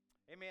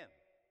Amen.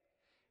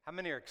 How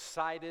many are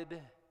excited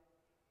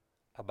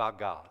about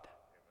God?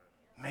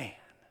 Man.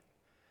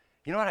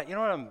 You know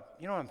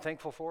what I'm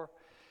thankful for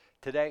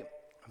today?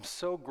 I'm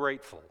so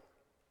grateful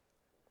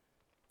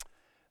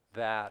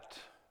that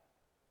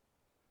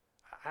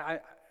I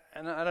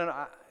don't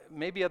know,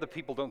 maybe other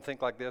people don't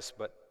think like this,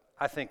 but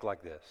I think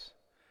like this.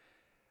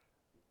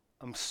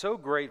 I'm so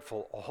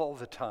grateful all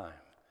the time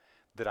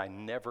that I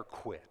never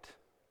quit.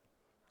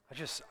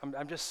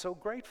 I'm just so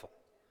grateful.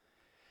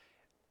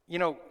 You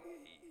know,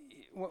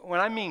 when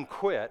I mean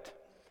quit,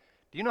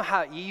 do you know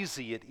how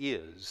easy it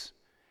is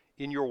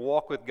in your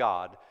walk with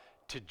God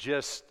to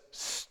just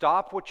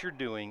stop what you're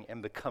doing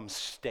and become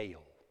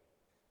stale?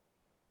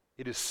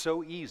 It is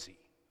so easy.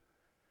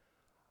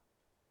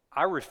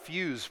 I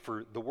refuse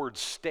for the word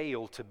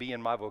stale to be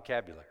in my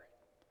vocabulary.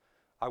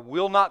 I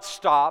will not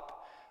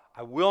stop.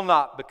 I will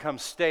not become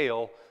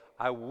stale.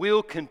 I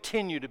will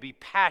continue to be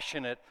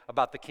passionate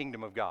about the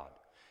kingdom of God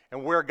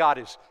and where God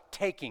is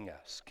taking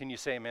us. Can you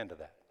say amen to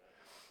that?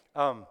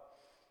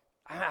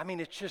 I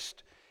mean,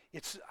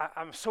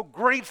 I'm so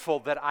grateful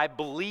that I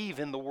believe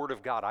in the Word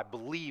of God. I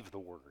believe the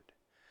Word.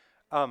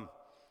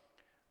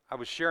 I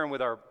was sharing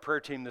with our prayer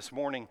team this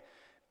morning,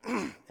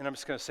 and I'm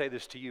just going to say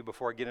this to you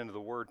before I get into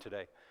the Word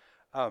today.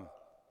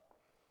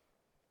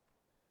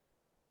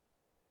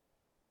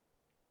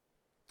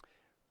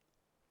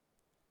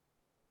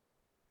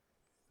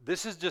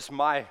 This is just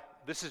my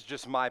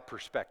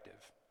perspective.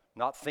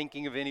 Not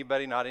thinking of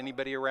anybody, not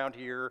anybody around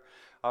here.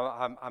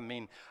 I've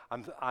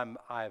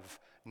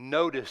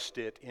noticed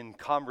it in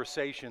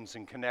conversations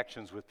and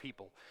connections with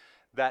people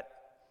that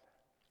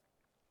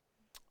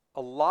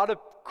a lot of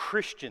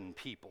Christian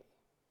people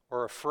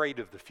are afraid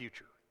of the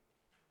future.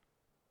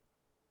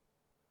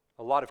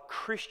 A lot of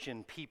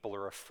Christian people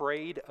are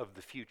afraid of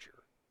the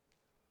future.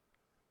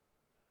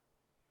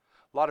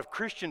 A lot of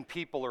Christian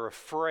people are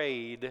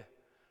afraid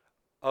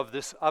of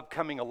this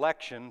upcoming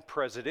election,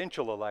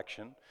 presidential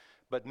election,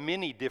 but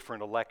many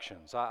different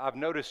elections. I've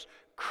noticed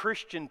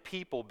Christian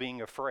people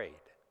being afraid.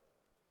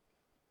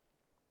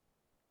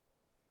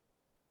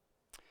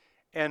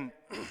 And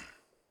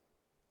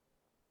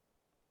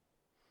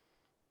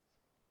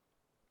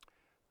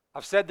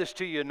I've said this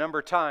to you a number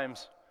of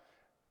times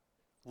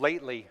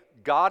lately.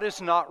 God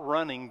is not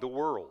running the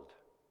world.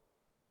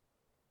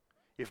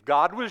 If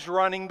God was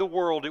running the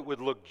world, it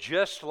would look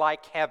just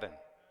like heaven.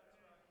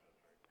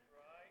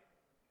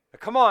 Now,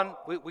 come on,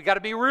 we got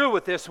to be real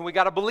with this, and we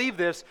got to believe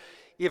this.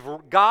 If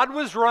God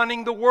was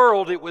running the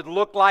world, it would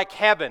look like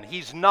heaven.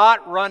 He's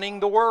not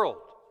running the world.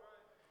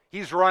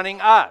 He's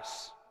running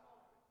us.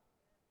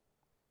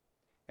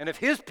 And if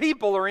His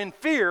people are in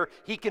fear,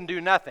 He can do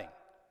nothing.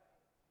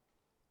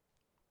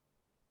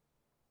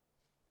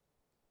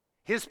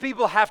 His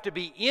people have to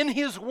be in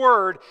His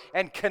Word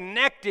and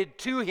connected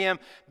to Him,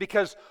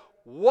 because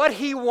what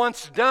He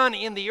wants done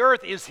in the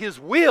earth is His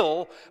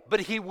will,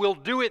 but He will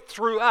do it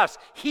through us.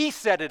 He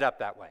set it up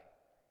that way.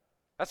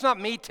 That's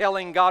not me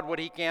telling God what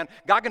He can.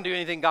 God can do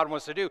anything God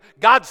wants to do.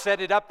 God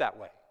set it up that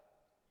way.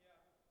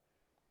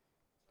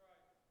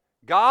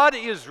 God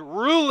is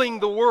ruling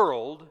the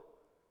world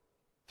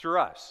through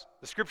us.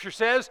 The Scripture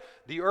says,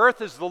 the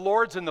earth is the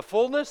Lord's in the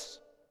fullness,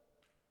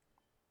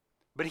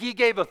 but He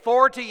gave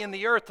authority in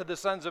the earth to the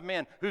sons of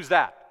men. Who's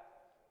that?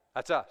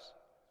 That's us.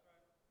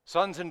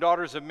 Sons and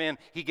daughters of men,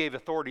 He gave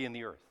authority in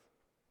the earth.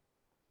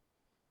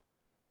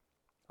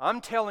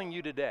 I'm telling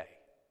you today,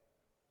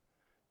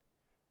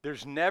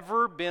 there's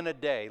never been a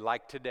day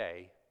like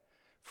today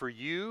for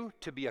you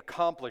to be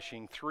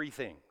accomplishing three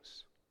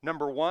things.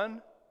 Number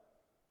one,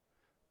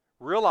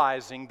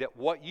 realizing that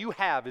what you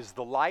have is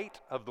the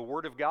light of the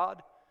Word of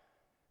God,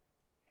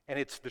 and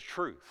it's the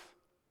truth.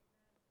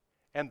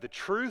 And the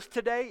truth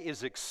today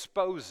is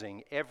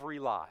exposing every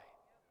lie.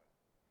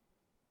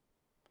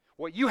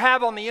 What you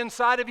have on the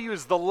inside of you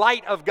is the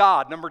light of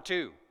God, number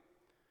two.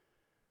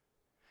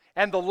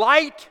 And the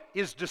light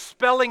is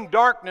dispelling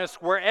darkness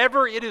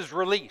wherever it is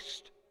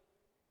released.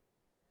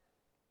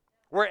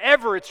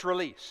 Wherever it's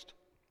released.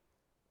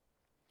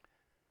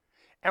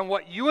 And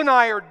what you and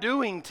I are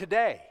doing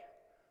today,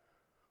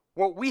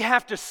 what we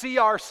have to see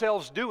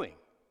ourselves doing,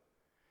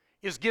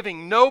 is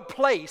giving no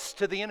place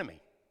to the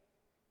enemy.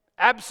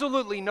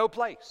 Absolutely no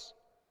place.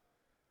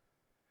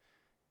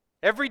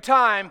 Every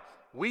time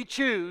we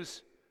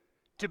choose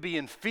to be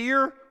in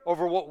fear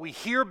over what we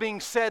hear being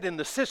said in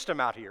the system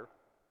out here,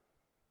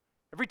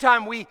 every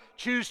time we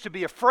choose to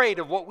be afraid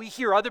of what we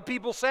hear other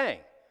people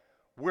saying,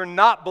 we're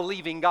not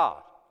believing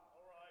God.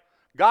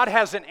 God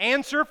has an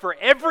answer for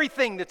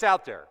everything that's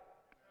out there.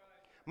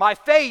 My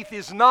faith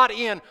is not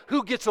in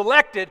who gets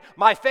elected.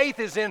 My faith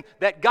is in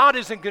that God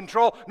is in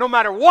control no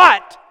matter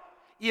what,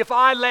 if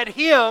I let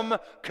Him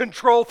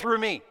control through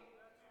me.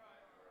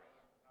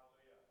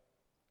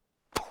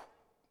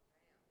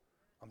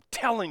 I'm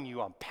telling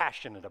you, I'm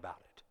passionate about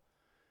it.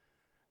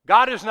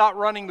 God is not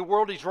running the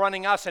world, He's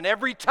running us. And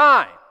every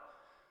time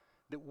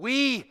that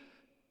we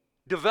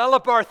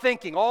develop our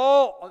thinking,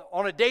 all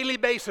on a daily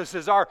basis,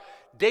 as our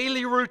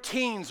daily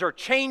routines are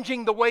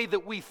changing the way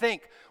that we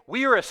think,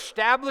 We are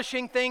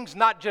establishing things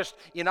not just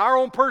in our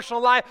own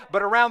personal life,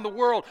 but around the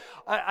world.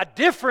 A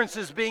difference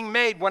is being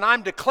made when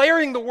I'm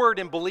declaring the word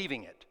and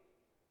believing it.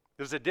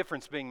 There's a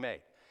difference being made.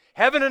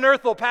 Heaven and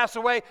earth will pass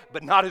away,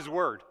 but not His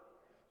word.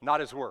 Not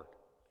His word.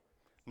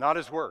 Not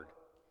His word.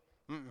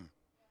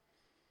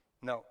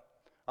 No.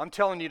 I'm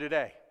telling you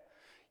today,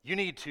 you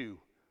need to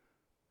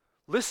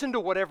listen to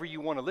whatever you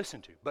want to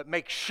listen to, but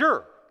make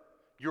sure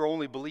you're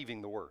only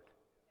believing the word.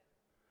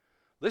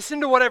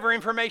 Listen to whatever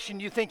information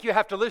you think you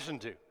have to listen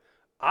to.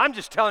 I'm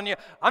just telling you,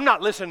 I'm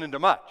not listening to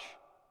much.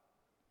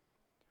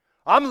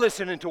 I'm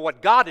listening to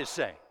what God is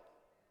saying.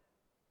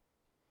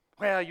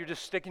 Well, you're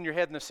just sticking your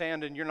head in the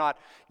sand and you're not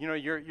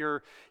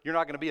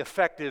going to be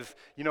effective,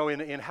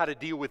 in how to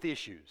deal with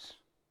issues.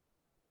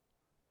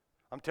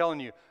 I'm telling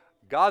you,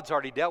 God's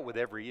already dealt with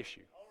every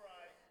issue.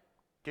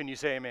 Can you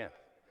say amen?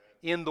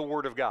 In the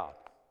Word of God.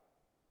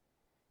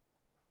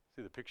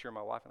 See the picture of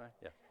my wife and I?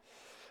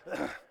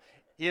 Yeah.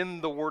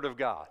 In the Word of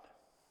God.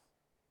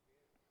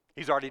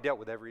 He's already dealt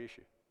with every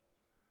issue.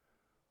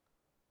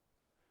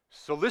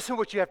 So listen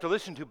what you have to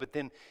listen to, but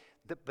then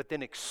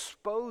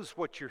expose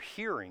what you're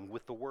hearing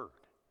with the Word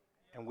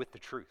and with the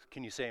truth.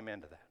 Can you say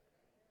amen to that?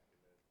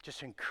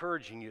 Just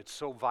encouraging you, it's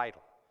so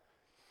vital.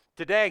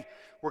 Today,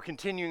 we're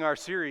continuing our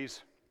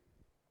series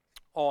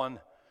on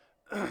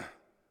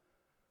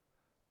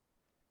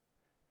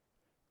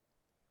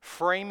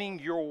framing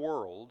your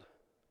world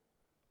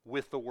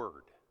with the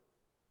Word.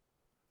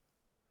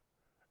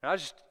 And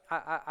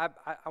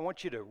I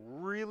want you to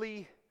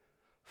really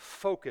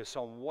focus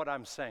on what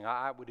I'm saying.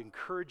 I would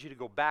encourage you to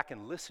go back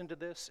and listen to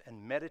this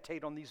and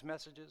meditate on these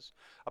messages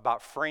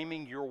about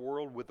framing your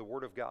world with the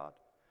Word of God.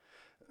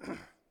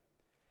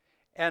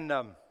 And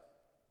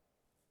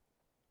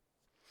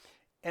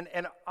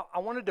I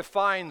want to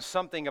define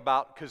something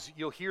about, because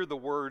you'll hear the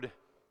word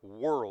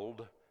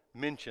world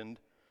mentioned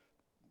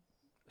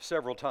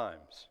several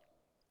times.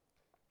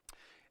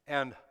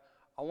 And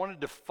I want to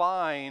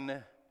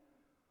define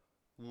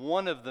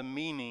one of the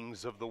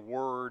meanings of the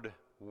word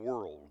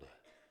world.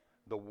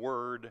 The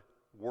word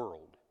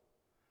world.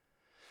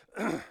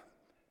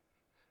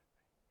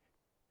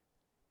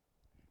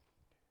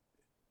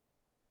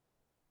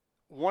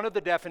 One of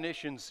the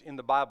definitions in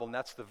the Bible, and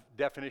that's the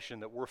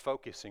definition that we're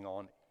focusing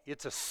on,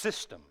 it's a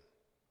system.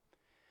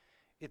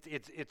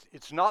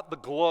 It's not the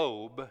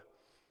globe,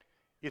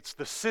 it's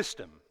the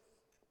system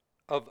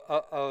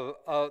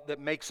that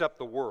makes up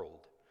the world.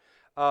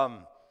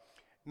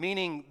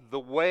 Meaning the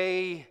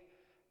way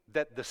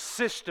that the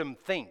system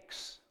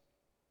thinks.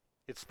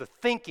 It's the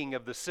thinking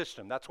of the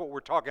system. That's what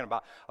we're talking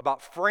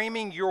about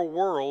framing your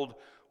world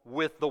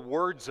with the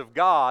words of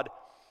God.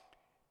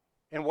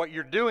 And what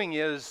you're doing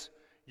is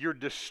you're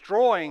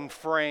destroying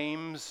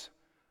frames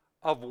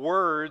of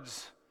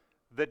words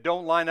that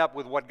don't line up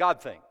with what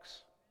God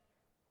thinks.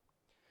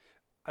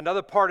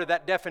 Another part of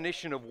that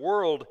definition of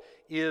world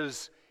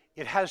is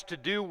it has to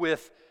do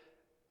with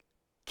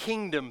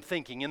kingdom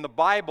thinking. In the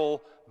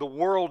Bible, the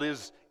world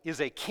is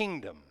a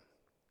kingdom.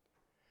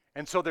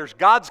 And so there's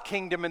God's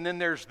kingdom and then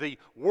there's the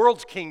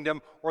world's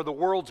kingdom or the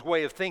world's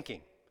way of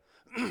thinking.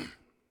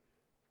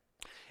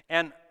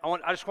 And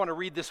I just want to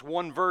read this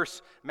one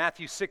verse,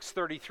 Matthew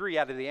 6:33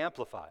 out of the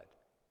Amplified.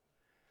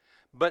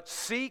 But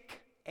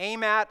seek,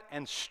 aim at,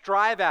 and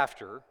strive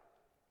after,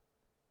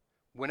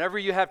 whenever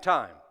you have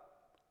time.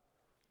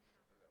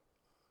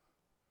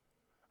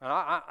 And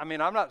I mean,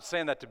 I'm not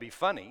saying that to be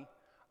funny.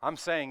 I'm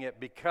saying it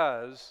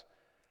because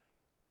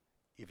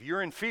if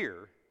you're in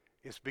fear,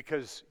 it's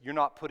because you're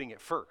not putting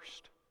it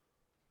first.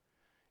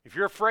 If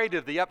you're afraid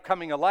of the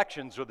upcoming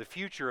elections or the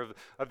future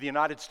of the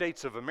United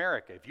States of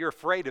America, if you're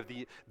afraid of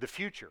the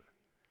future,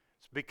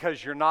 it's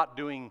because you're not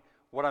doing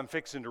what I'm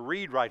fixing to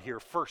read right here,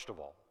 first of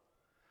all.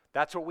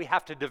 That's what we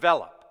have to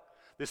develop,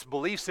 this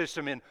belief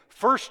system in,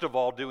 first of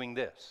all, doing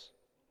this.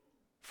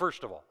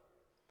 First of all.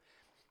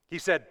 He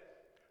said,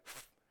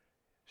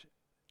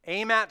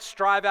 aim at,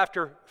 strive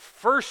after,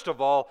 first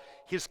of all,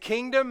 His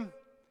kingdom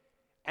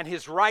and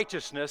His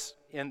righteousness,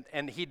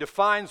 and he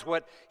defines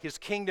what His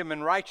kingdom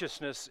and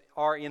righteousness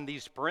are in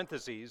these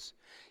parentheses.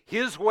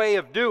 His way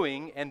of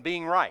doing and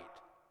being right.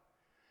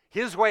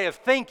 His way of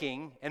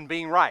thinking and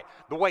being right.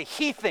 The way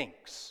He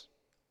thinks.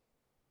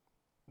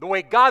 The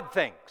way God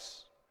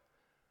thinks.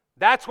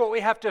 That's what we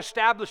have to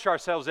establish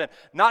ourselves in.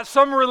 Not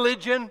some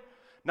religion,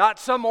 not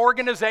some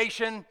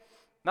organization,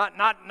 not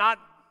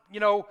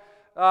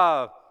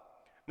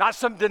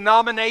some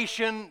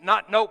denomination,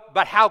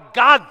 but how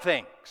God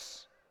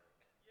thinks.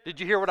 Did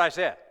you hear what I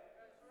said?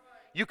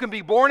 You can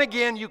be born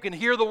again, you can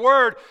hear the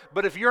word,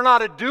 but if you're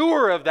not a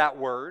doer of that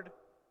word,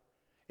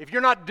 if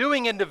you're not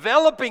doing and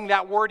developing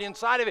that word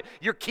inside of it,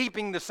 you're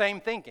keeping the same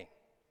thinking.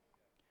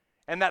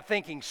 And that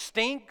thinking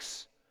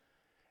stinks,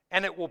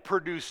 and it will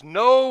produce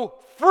no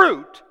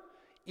fruit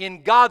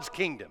in God's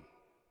kingdom.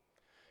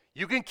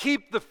 You can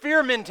keep the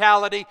fear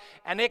mentality,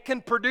 and it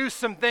can produce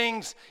some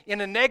things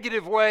in a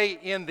negative way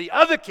in the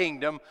other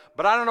kingdom,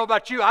 but I don't know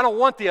about you, I don't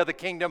want the other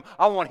kingdom,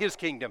 I want His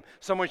kingdom.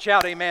 Someone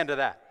shout amen to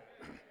that.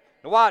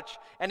 Now watch,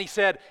 and he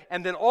said,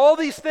 and then all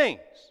these things,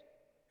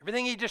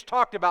 Everything he just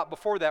talked about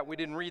before that, we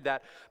didn't read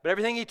that, but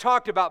everything he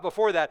talked about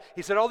before that,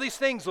 he said all these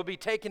things will be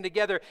taken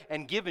together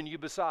and given you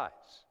besides.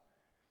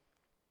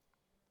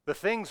 The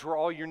things were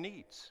all your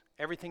needs,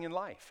 everything in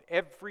life,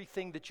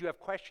 everything that you have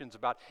questions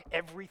about,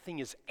 everything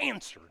is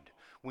answered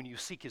when you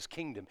seek his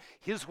kingdom,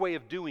 his way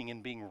of doing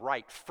and being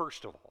right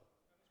first of all.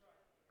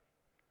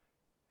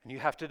 And you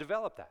have to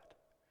develop that.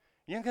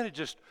 You're not going to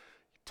just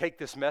take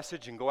this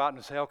message and go out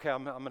and say, okay,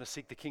 I'm going to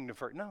seek the kingdom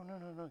first. No.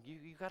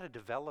 You got to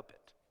develop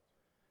it.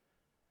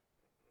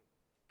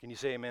 Can you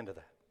say amen to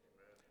that?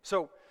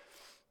 So,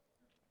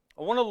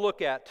 I want to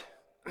look at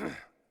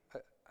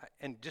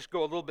and just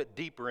go a little bit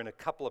deeper in a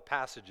couple of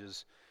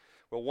passages.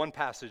 Well, one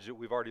passage that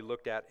we've already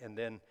looked at, and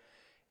then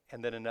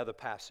another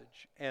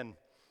passage. And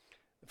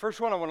the first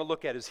one I want to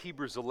look at is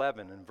Hebrews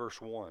 11 and verse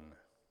 1.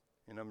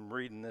 And I'm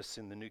reading this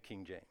in the New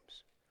King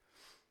James.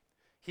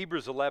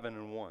 Hebrews 11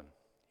 and 1.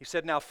 He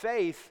said, now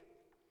faith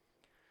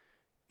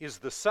is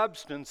the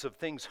substance of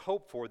things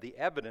hoped for, the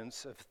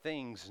evidence of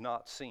things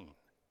not seen.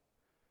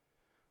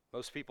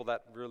 Most people,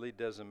 that really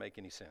doesn't make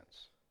any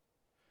sense.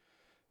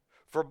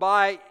 For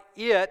by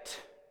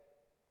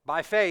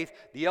faith,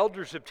 the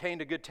elders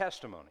obtained a good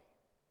testimony.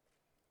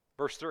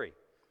 Verse 3.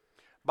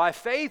 By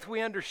faith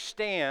we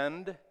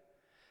understand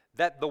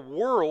that the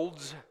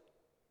worlds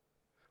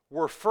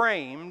were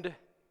framed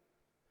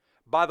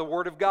by the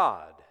word of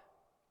God,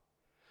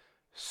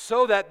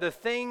 so that the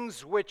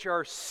things which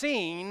are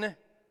seen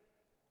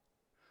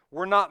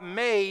were not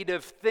made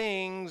of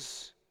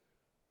things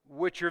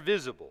which are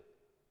visible.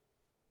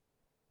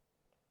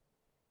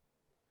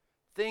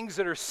 Things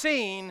that are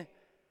seen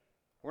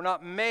were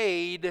not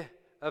made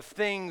of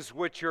things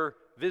which are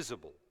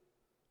visible.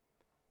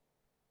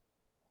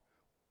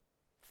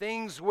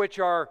 Things which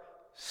are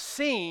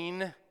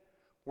seen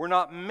were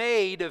not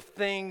made of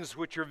things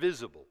which are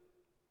visible.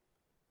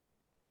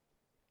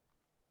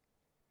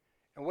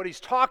 And what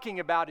he's talking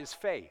about is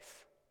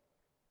faith.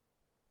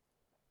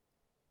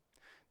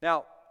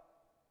 Now,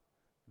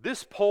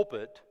 this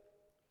pulpit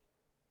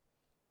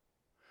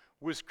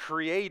was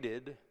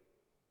created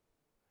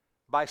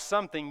by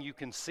something you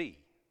can see.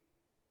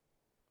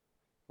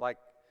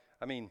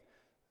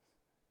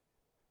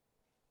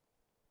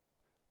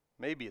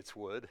 Maybe it's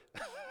wood,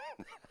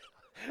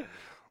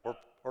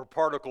 or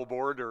particle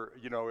board,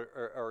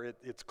 or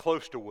it's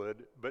close to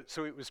wood. But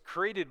so it was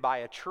created by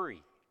a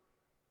tree.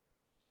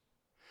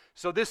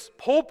 So this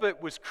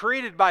pulpit was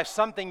created by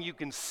something you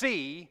can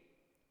see,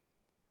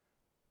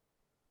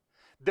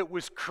 that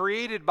was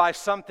created by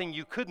something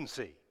you couldn't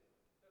see.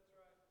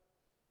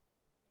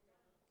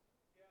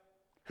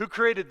 Who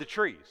created the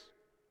trees?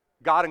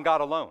 God and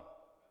God alone.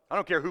 I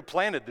don't care who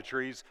planted the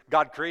trees,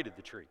 God created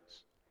the trees.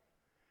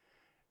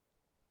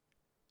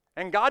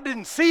 And God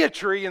didn't see a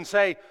tree and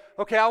say,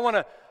 okay,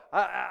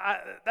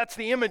 that's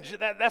the image,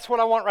 that's what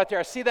I want right there.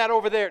 I see that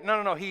over there.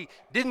 No. He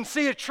didn't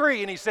see a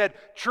tree and he said,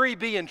 tree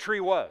be and tree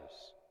was.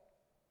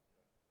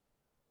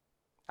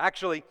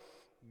 Actually,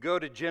 go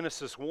to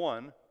Genesis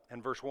 1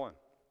 and verse 1.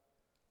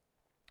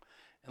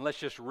 And let's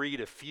just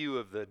read a few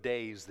of the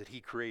days that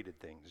he created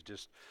things.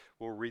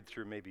 We'll read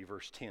through maybe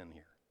verse 10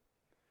 here.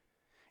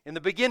 In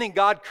the beginning,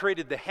 God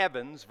created the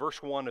heavens,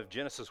 verse 1 of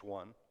Genesis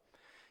 1.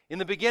 In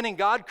the beginning,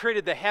 God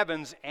created the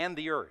heavens and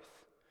the earth.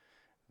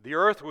 The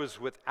earth was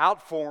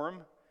without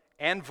form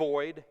and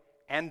void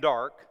and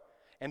dark,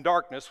 and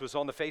darkness was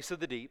on the face of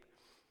the deep.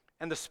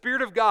 And the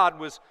Spirit of God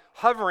was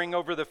hovering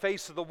over the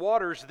face of the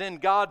waters. Then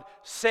God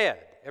said,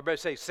 everybody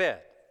say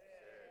said.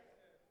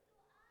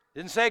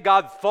 Didn't say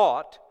God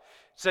thought,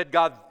 it said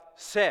God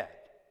said,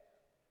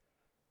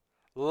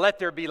 let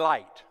there be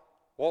light.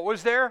 What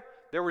was there?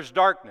 There was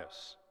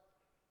darkness.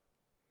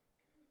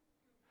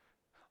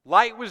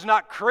 Light was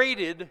not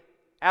created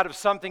out of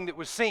something that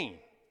was seen. It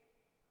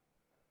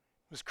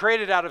was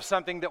created out of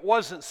something that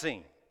wasn't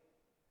seen.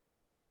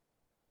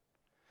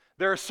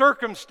 There are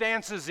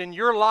circumstances in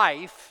your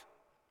life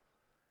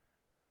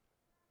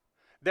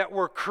that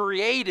were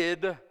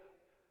created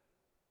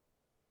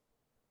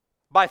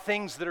by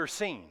things that are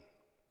seen.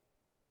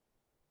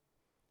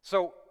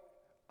 So,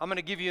 I'm going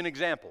to give you an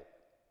example.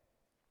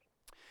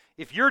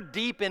 If you're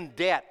deep in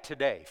debt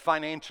today,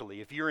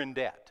 financially, if you're in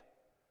debt,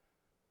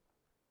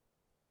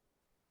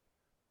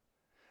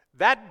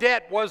 that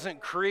debt wasn't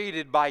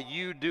created by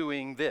you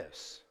doing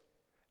this.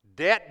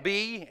 Debt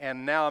be,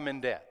 and now I'm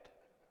in debt.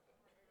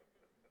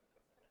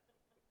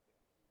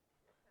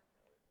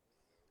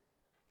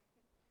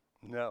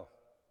 No.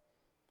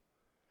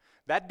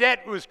 That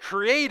debt was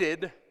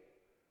created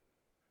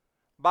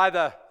by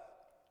the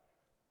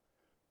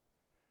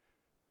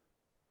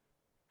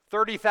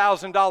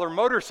 $30,000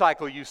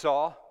 motorcycle you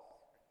saw,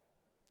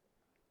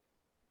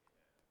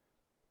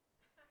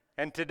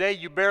 and today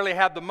you barely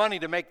have the money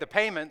to make the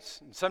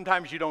payments, and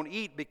sometimes you don't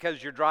eat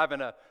because you're driving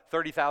a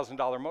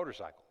 $30,000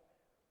 motorcycle.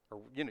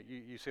 Or,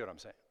 you see what I'm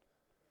saying.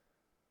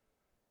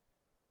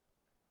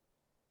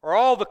 Or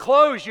all the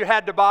clothes you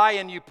had to buy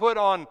and you put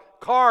on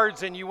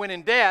cards and you went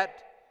in debt.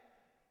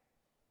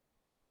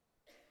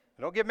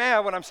 Don't get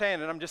mad when I'm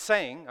saying it, I'm just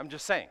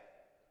saying.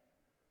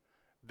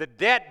 The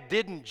debt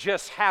didn't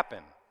just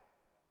happen.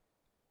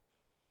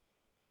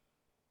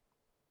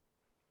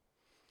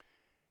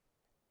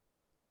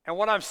 And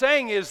what I'm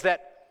saying is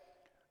that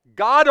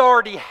God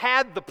already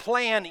had the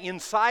plan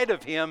inside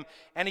of him,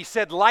 and he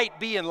said, light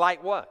be, and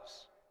light was.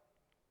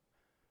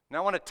 Now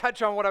I want to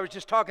touch on what I was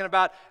just talking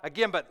about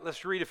again, but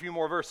let's read a few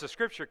more verses of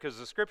Scripture, because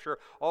the Scripture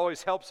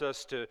always helps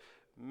us to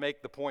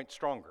make the point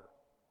stronger.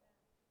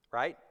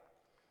 Right?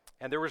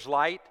 And there was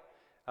light,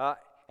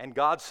 and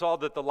God saw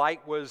that the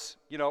light was,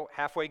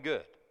 halfway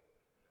good.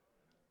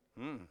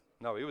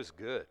 No, it was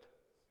good.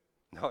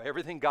 No,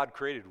 everything God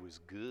created was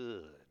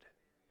good.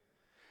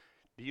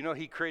 Do you know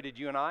he created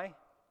you and I?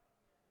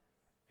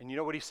 And you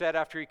know what he said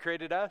after he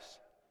created us?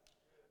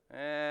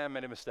 I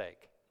made a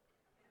mistake.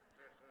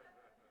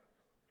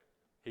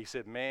 He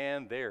said,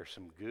 man, that's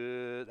some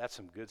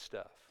good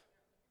stuff.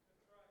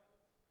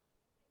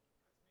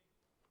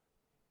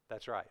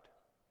 That's right.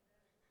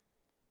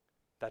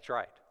 That's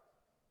right.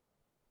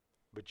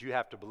 But you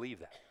have to believe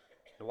that.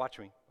 Now watch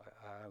me.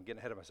 I'm getting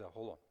ahead of myself.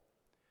 Hold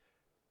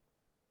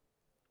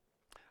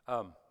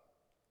on.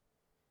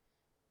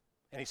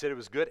 And he said it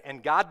was good.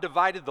 And God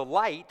divided the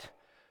light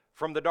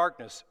from the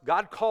darkness.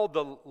 God called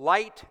the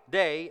light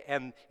day,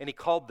 and he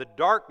called the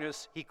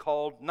darkness, he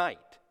called night.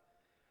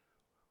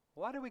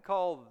 Why do we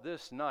call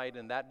this night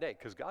and that day?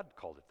 Because God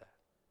called it that.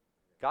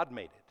 God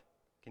made it.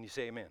 Can you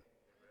say amen?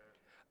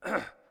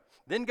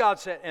 Then God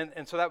said,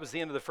 and so that was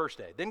the end of the first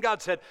day. Then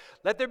God said,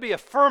 let there be a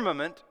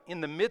firmament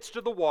in the midst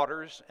of the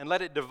waters, and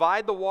let it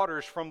divide the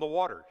waters from the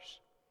waters.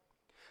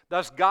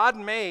 Thus God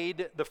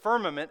made the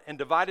firmament and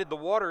divided the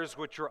waters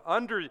which were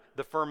under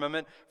the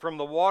firmament from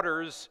the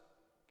waters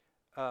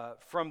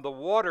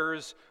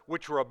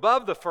which were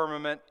above the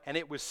firmament, and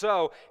it was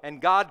so.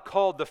 And God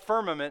called the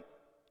firmament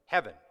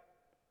heaven.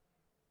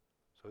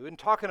 So we've been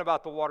talking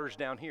about the waters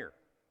down here.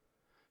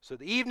 So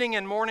the evening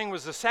and morning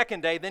was the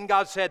second day. Then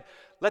God said,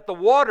 let the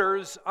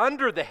waters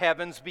under the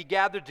heavens be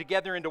gathered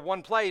together into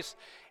one place,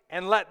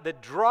 and let the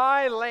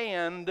dry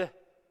land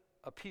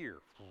appear.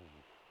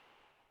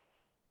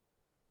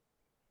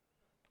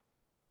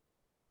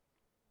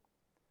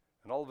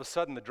 And all of a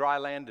sudden the dry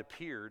land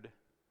appeared,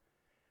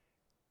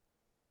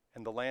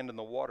 and the land and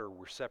the water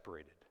were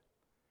separated.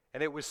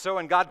 And it was so,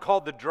 and God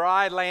called the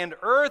dry land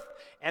earth,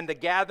 and the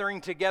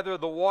gathering together of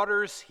the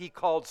waters he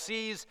called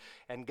seas,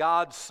 and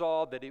God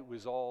saw that it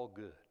was all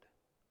good.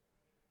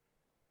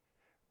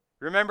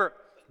 Remember,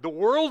 the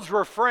worlds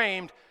were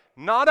framed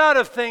not out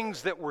of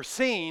things that were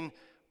seen,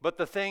 but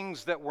the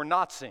things that were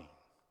not seen.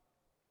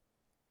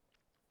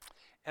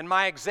 And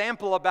my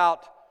example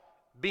about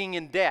being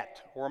in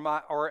debt,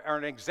 or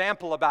an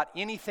example about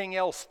anything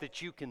else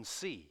that you can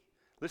see,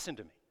 listen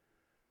to me.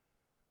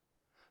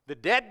 The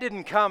debt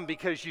didn't come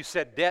because you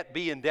said debt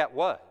be and debt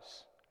was.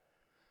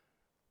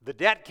 The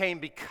debt came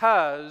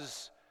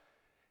because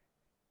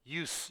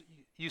you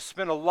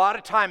spent a lot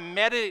of time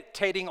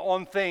meditating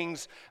on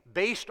things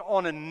based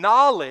on a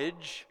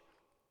knowledge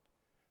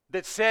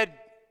that said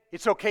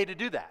it's okay to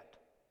do that.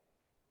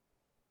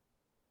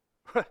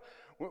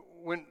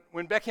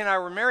 When Becky and I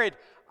were married,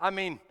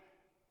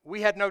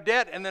 we had no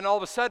debt, and then all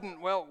of a sudden,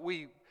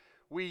 we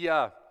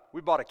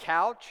bought a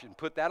couch and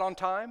put that on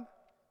time.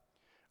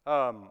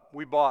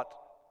 We bought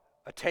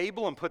a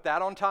table and put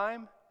that on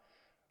time.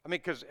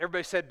 Because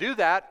everybody said do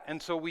that,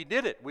 and so we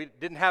did it. We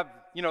didn't have,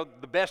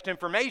 the best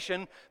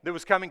information that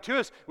was coming to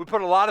us. We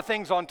put a lot of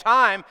things on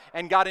time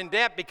and got in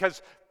debt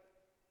because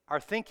our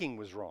thinking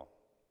was wrong.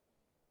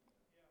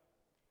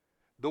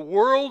 The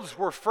worlds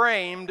were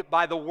framed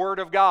by the Word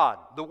of God.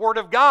 The Word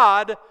of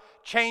God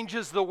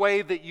changes the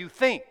way that you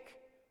think.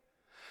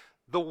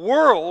 The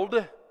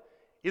world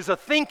is a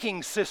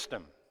thinking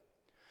system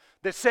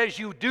that says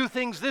you do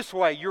things this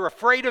way. You're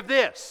afraid of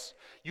this.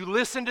 You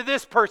listen to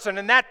this person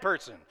and that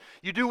person.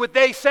 You do what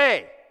they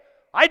say.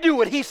 I do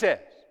what he says.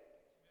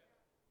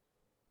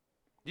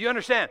 Do you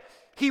understand?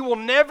 He will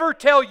never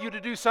tell you to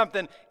do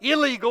something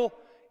illegal,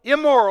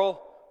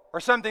 immoral, or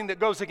something that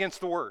goes against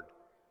the Word.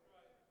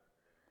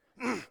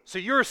 So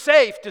you're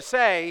safe to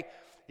say,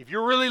 if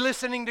you're really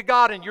listening to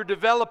God and you're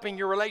developing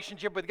your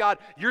relationship with God,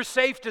 you're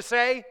safe to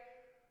say,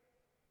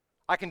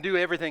 I can do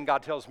everything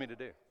God tells me to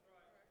do.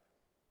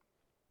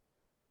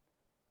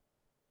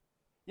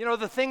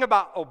 The thing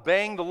about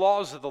obeying the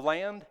laws of the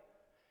land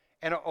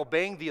and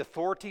obeying the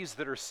authorities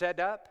that are set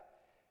up,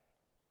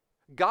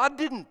 God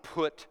didn't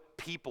put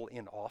people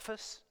in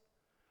office.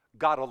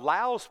 God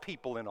allows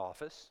people in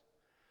office.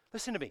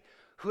 Listen to me.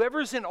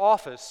 Whoever's in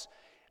office,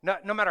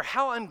 no matter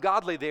how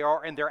ungodly they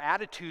are and their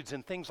attitudes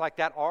and things like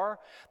that are,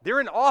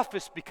 they're in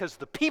office because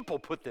the people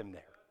put them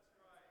there.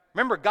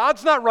 Remember,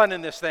 God's not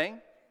running this thing.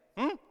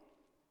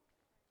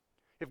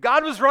 If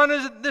God was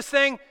running this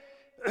thing,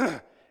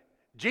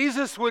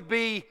 Jesus would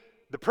be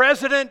the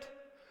president,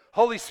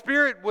 Holy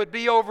Spirit would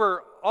be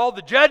over all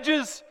the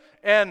judges,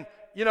 and,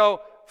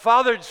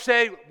 Father would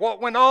say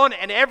what went on,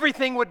 and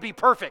everything would be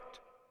perfect.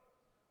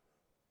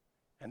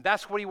 And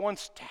that's what he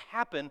wants to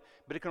happen,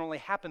 but it can only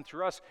happen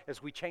through us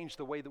as we change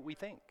the way that we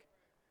think.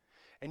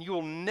 And you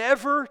will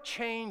never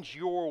change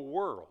your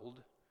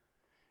world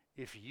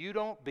if you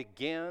don't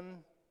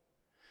begin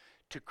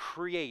to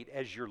create,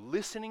 as you're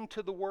listening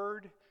to the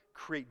Word,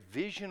 create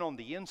vision on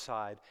the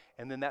inside,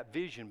 and then that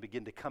vision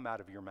begin to come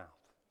out of your mouth.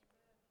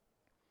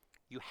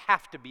 You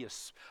have to be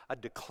a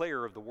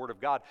declarer of the Word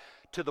of God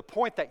to the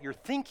point that your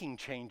thinking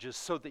changes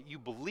so that you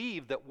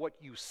believe that what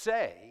you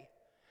say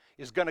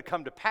is going to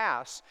come to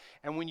pass.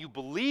 And when you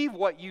believe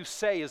what you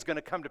say is going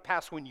to come to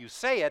pass when you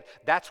say it,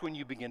 that's when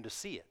you begin to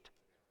see it.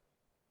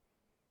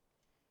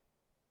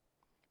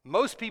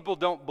 Most people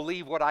don't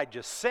believe what I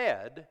just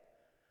said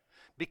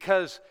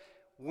because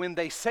when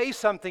they say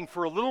something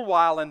for a little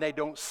while and they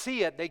don't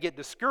see it, they get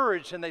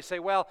discouraged and they say,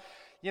 well,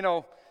 you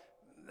know,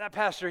 that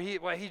pastor,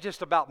 he's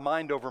just about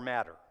mind over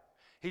matter.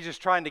 He's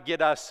just trying to get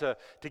us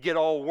to get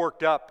all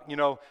worked up, you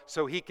know,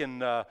 so he can,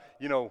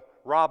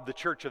 rob the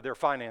church of their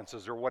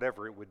finances or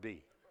whatever it would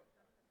be.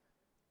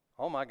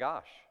 Oh my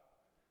gosh.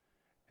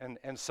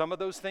 And some of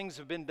those things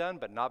have been done,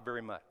 but not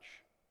very much.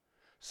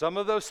 Some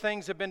of those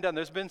things have been done.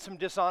 There's been some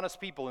dishonest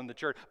people in the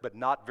church, but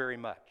not very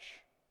much.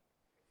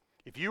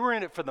 If you were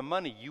in it for the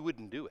money, you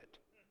wouldn't do it.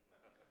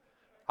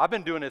 I've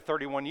been doing it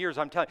 31 years.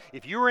 I'm telling you,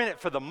 if you were in it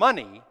for the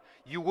money,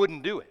 you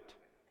wouldn't do it.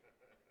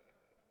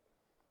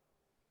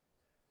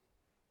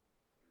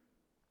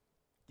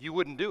 You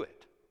wouldn't do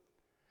it.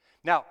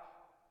 Now,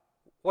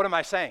 what am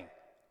I saying?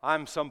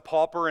 I'm some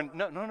pauper and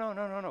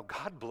no.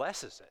 God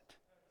blesses it.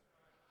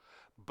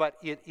 But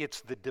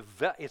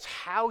it's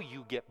how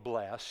you get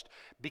blessed,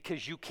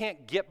 because you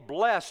can't get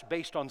blessed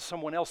based on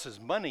someone else's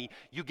money.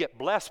 You get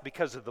blessed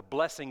because of the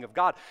blessing of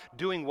God.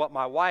 Doing what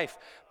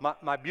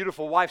my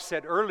beautiful wife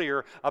said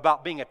earlier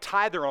about being a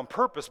tither on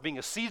purpose, being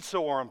a seed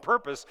sower on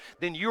purpose,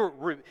 then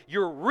you're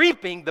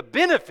reaping the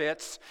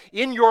benefits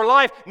in your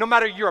life, no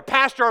matter you're a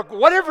pastor or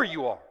whatever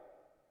you are.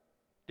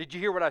 Did you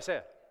hear what I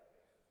said?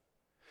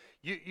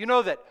 You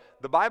know that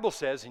the Bible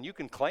says, and you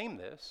can claim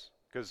this,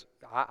 because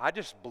I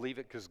just believe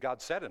it because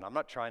God said it. I'm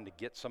not trying to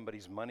get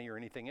somebody's money or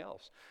anything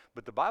else.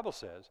 But the Bible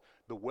says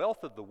the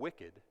wealth of the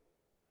wicked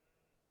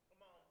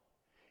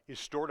is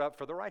stored up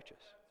for the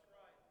righteous.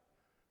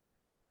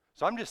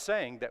 So I'm just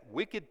saying that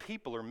wicked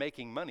people are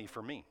making money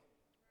for me.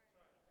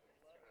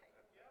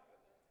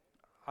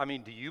 I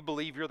mean, do you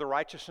believe you're the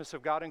righteousness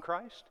of God in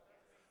Christ?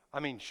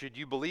 I mean, should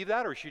you believe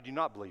that or should you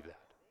not believe that?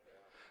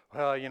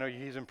 Well, you know,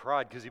 he's in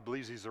pride because he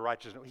believes he's the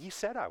righteous. He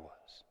said I was.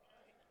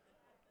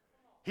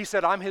 He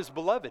said, I'm his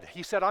beloved.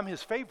 He said, I'm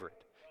his favorite.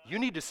 You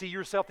need to see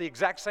yourself the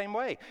exact same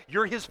way.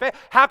 You're his favorite.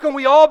 How can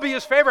we all be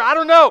his favorite? I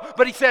don't know,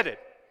 but he said it.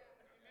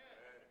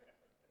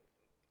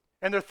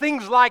 And there are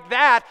things like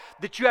that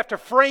you have to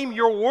frame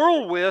your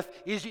world with.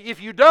 Is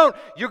if you don't,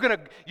 you're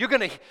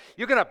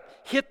gonna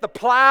hit the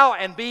plow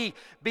and be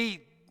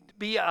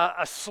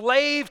a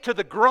slave to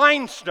the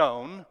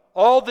grindstone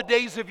all the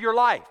days of your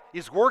life.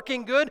 Is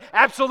working good?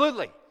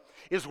 Absolutely.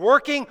 Is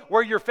working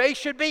where your faith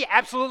should be?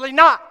 Absolutely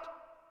not.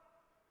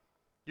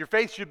 Your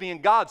faith should be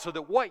in God so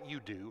that what you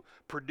do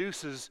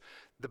produces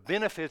the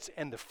benefits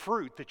and the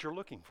fruit that you're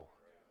looking for.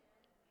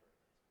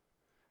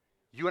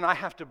 You and I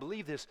have to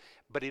believe this,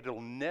 but it'll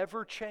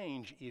never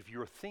change if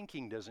your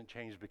thinking doesn't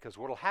change, because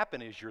what will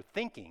happen is your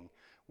thinking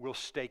will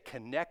stay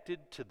connected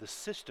to the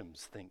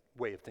system's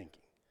way of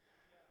thinking.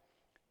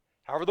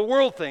 However the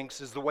world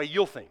thinks is the way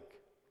you'll think.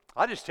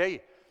 I just tell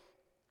you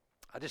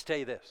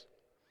this.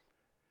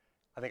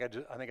 I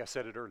think I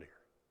said it earlier.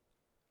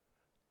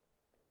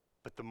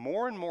 But the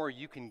more and more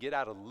you can get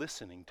out of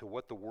listening to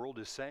what the world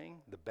is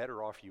saying, the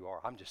better off you are.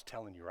 I'm just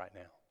telling you right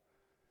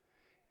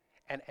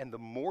now. And the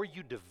more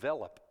you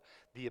develop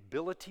the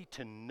ability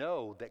to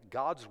know that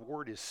God's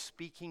word is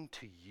speaking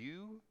to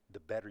you,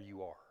 the better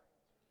you are.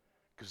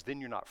 Because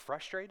then you're not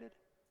frustrated.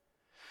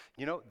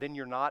 You know, then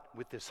you're not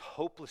with this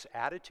hopeless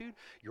attitude.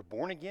 You're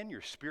born again,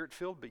 you're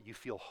spirit-filled, but you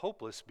feel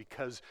hopeless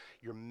because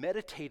you're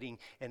meditating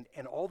and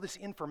all this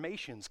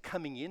information's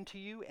coming into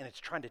you and it's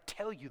trying to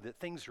tell you that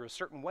things are a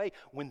certain way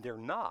when they're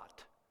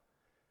not.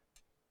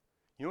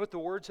 You know what the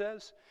word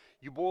says?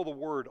 You boil the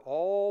word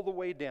all the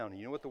way down. And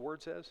you know what the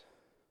word says?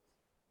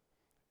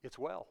 It's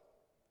well.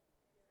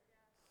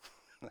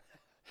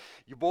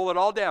 You boil it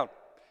all down.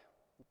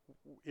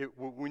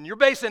 When you're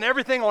basing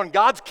everything on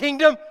God's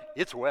kingdom,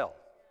 it's well.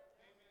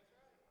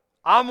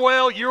 I'm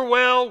well, you're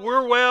well,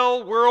 we're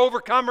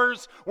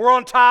overcomers, we're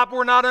on top,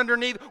 we're not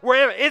underneath,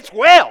 wherever. It's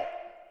well.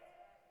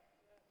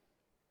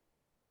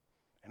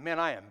 And man,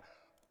 I am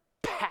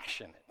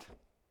passionate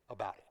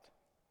about it.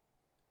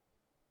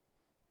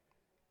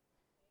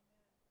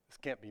 This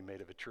can't be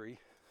made of a tree.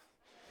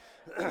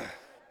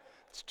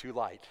 It's too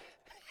light.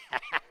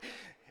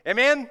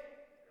 Amen?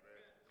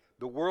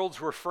 The worlds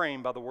were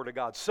framed by the Word of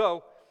God.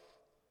 So,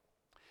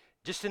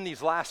 just in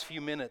these last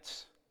few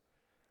minutes,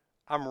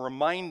 I'm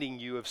reminding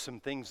you of some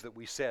things that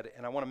we said,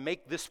 and I want to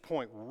make this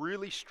point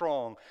really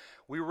strong.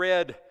 We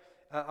read,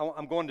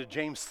 I'm going to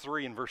James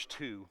 3 and verse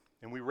 2,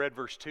 and we read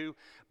verse 2,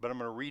 but I'm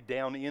going to read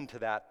down into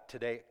that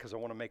today because I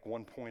want to make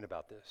one point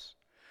about this.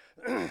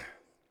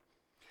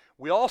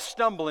 We all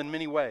stumble in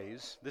many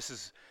ways. This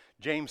is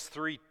James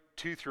 3,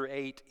 2 through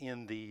 8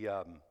 in the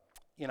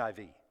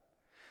NIV.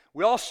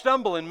 We all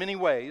stumble in many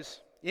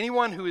ways.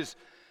 Anyone who is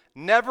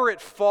never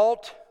at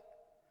fault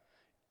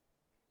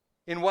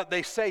in what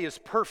they say is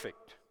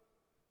perfect,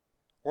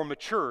 or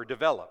mature,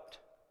 developed,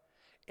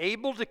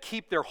 able to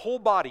keep their whole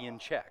body in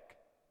check.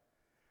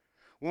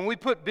 When we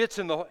put bits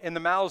in the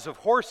mouths of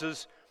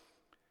horses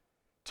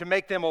to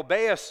make them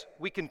obey us,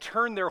 we can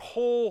turn the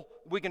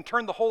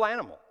whole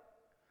animal.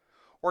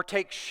 Or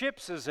take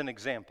ships as an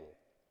example.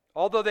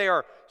 Although they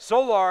are so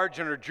large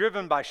and are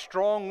driven by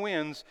strong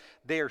winds,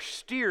 they are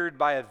steered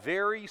by a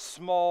very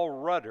small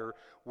rudder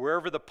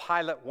wherever the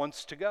pilot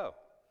wants to go.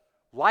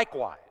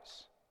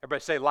 Likewise,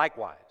 everybody say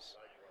likewise.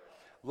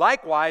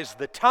 Likewise,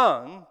 the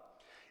tongue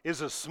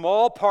is a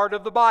small part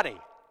of the body.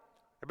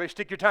 Everybody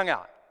stick your tongue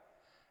out.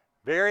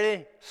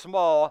 Very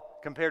small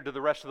compared to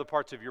the rest of the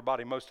parts of your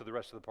body, most of the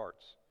rest of the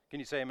parts. Can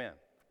you say amen?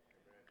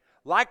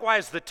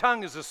 Likewise, the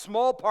tongue is a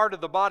small part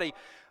of the body,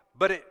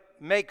 but it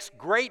makes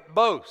great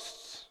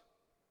boasts.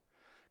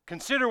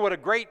 Consider what a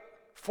great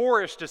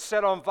forest is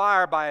set on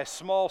fire by a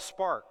small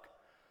spark.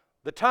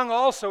 The tongue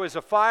also is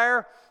a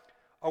fire,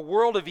 a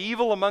world of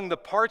evil among the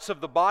parts of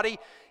the body.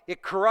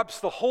 It corrupts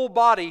the whole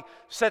body,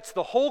 sets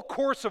the whole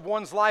course of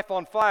one's life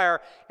on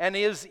fire, and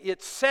is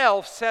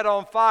itself set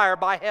on fire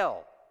by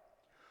hell.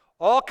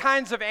 All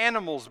kinds of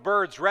animals,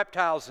 birds,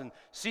 reptiles, and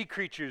sea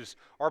creatures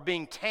are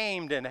being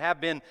tamed and have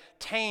been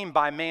tamed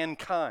by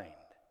mankind.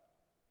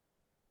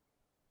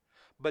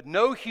 But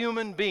no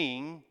human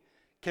being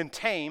can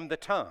tame the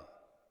tongue.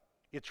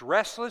 It's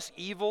restless,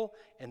 evil,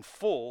 and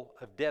full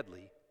of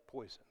deadly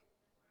poison.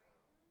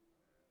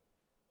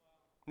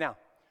 Now,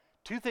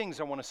 two things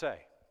I want to say.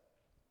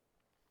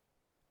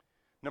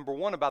 Number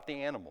one, about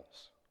the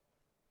animals.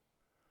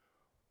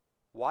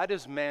 Why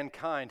does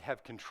mankind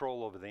have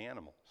control over the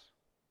animals?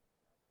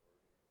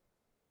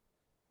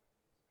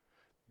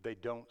 They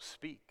don't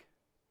speak.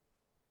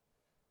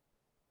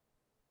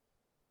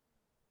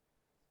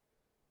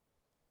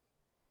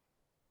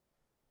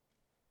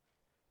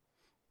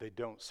 They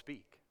don't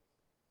speak.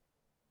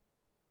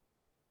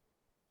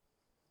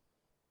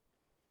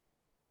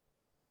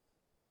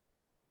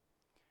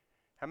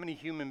 How many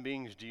human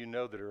beings do you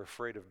know that are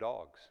afraid of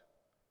dogs?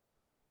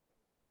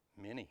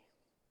 Many.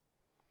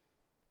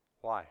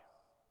 Why?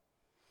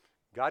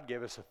 God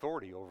gave us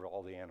authority over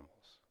all the animals.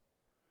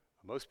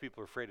 Most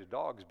people are afraid of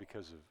dogs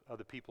because of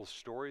other people's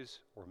stories,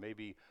 or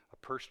maybe a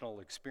personal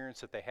experience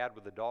that they had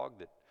with a dog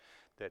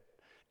that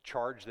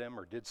charged them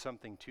or did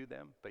something to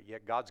them, but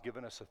yet God's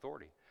given us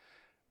authority.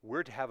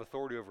 We're to have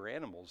authority over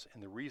animals,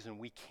 and the reason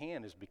we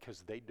can is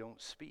because they don't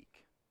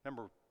speak.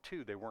 Number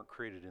two, they weren't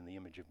created in the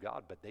image of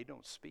God, but they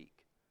don't speak.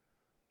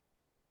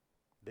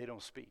 They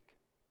don't speak.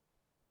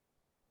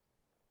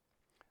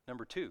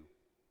 Number two,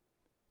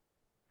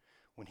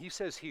 when he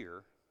says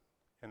here,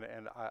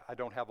 and I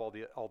don't have all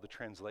the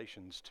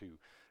translations to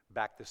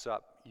back this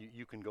up.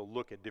 You can go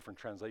look at different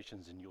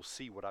translations and you'll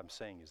see what I'm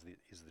saying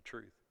is the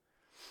truth.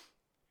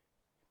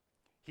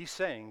 He's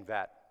saying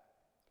that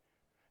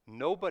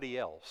nobody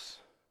else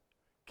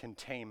can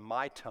tame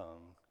my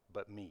tongue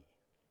but me.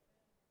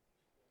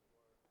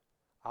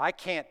 I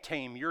can't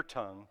tame your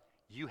tongue.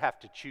 You have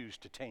to choose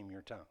to tame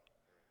your tongue.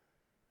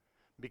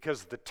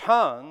 Because the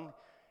tongue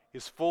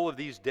is full of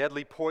these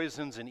deadly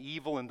poisons and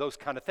evil and those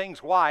kind of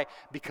things. Why?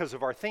 Because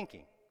of our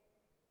thinking.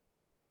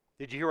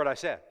 Did you hear what I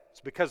said?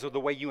 It's because of the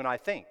way you and I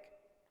think.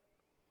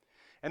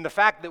 And the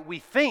fact that we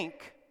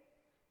think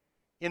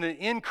in an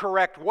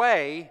incorrect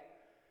way,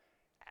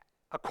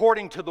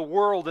 according to the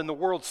world and the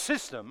world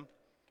system,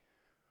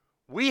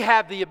 we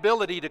have the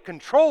ability to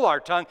control our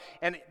tongue.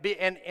 And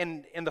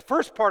the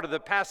first part of the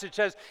passage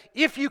says,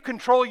 if you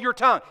control your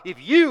tongue,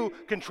 you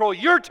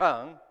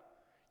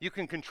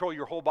can control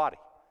your whole body.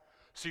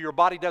 So your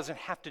body doesn't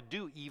have to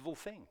do evil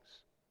things.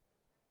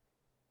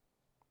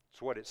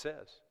 That's what it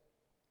says.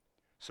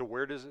 So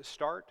where does it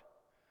start?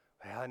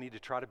 Well, I need to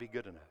try to be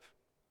good enough.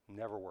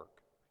 Never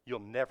work. You'll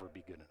never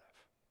be good enough.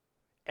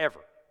 Ever.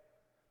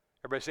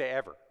 Everybody say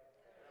ever.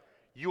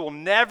 You will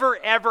never,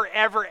 ever,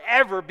 ever,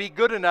 ever be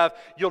good enough.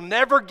 You'll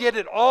never get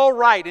it all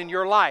right in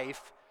your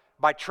life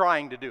by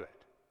trying to do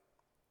it.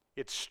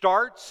 It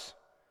starts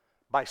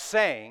by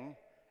saying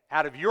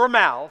out of your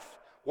mouth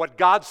what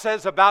God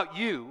says about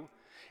you.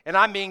 And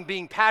I mean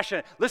being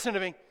passionate. Listen to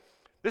me.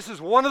 This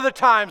is one of the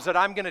times that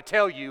I'm going to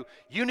tell you,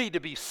 you need to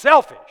be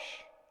selfish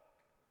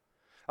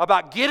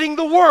about getting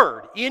the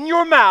word in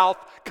your mouth,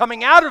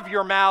 coming out of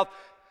your mouth,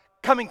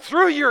 coming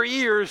through your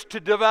ears to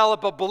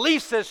develop a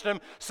belief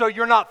system so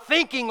you're not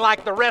thinking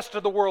like the rest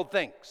of the world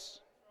thinks.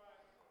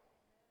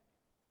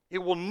 It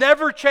will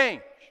never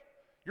change.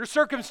 Your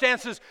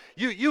circumstances,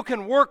 you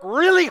can work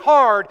really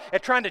hard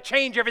at trying to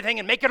change everything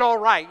and make it all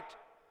right.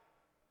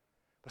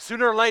 But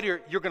sooner or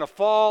later, you're going to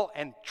fall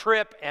and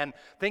trip and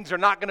things are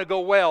not going to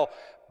go well.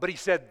 But he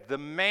said, the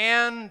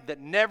man that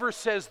never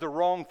says the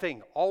wrong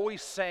thing,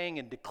 always saying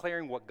and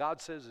declaring what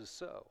God says is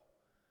so,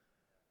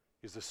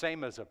 is the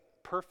same as a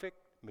perfect,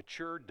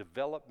 mature,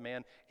 developed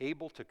man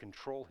able to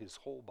control his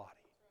whole body.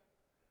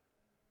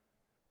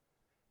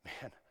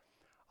 Man,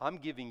 I'm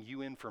giving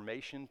you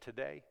information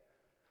today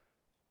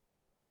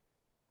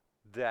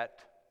that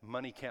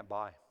money can't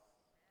buy.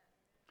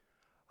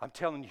 I'm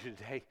telling you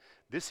today,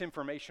 this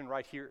information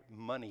right here,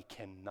 money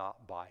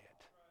cannot buy it.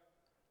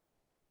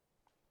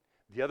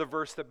 The other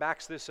verse that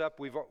backs this up,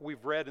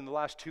 we've read in the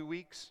last 2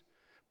 weeks,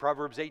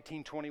 Proverbs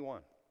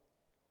 18:21.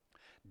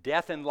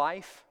 Death and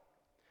life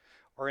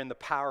are in the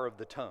power of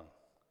the tongue.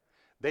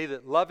 They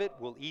that love it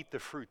will eat the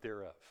fruit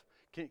thereof.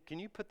 Can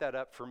you put that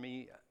up for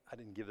me? I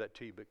didn't give that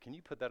to you, but can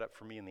you put that up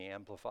for me in the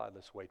Amplified?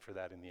 Let's wait for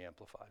that in the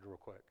Amplified real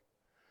quick.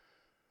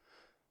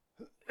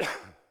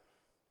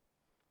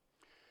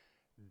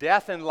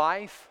 Death and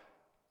life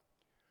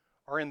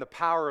are in the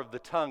power of the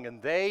tongue,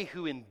 and they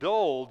who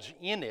indulge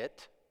in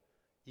it,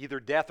 either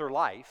death or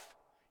life,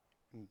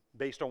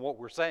 based on what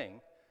we're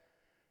saying,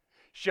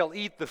 shall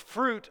eat the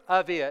fruit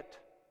of it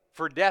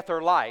for death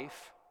or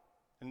life.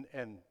 And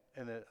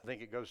I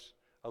think it goes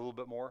a little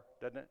bit more,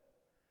 doesn't it?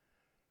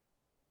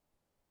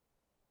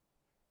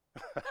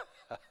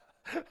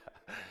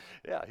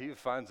 Yeah, he who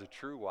finds a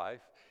true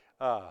wife.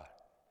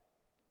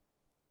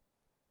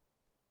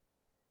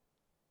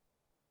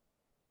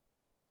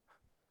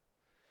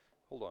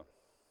 Hold on.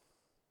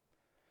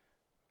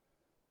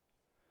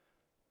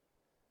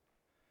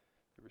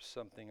 There was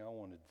something I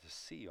wanted to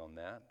see on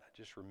that. I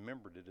just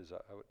remembered it as I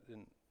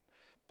didn't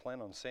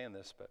plan on saying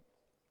this, but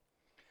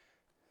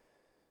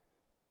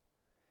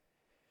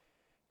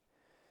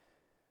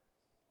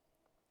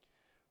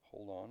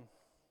hold on.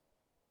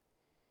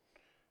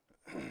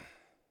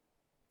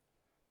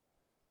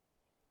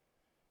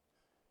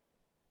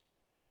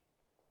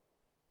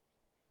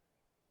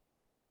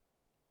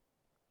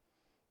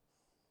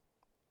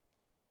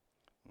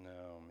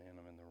 No, man,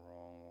 I'm in the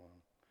wrong one.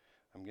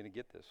 I'm going to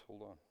get this.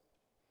 Hold on.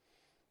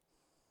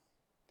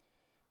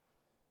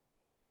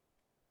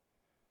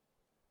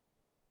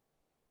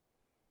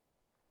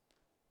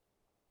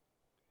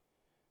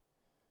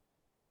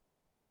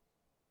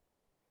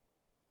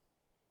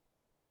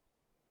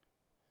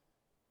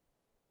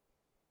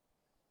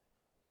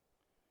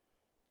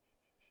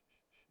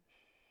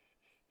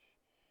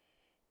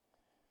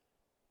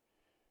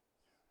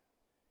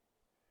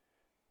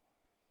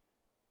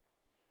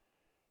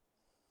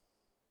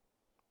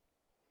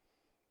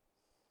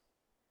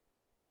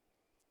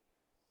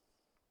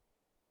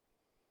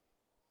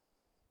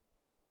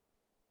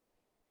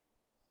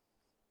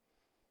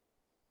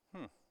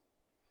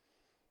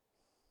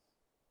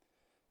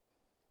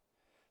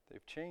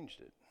 They've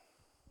changed it.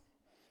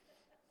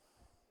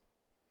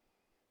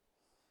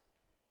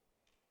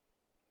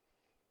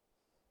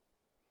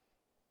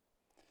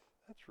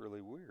 That's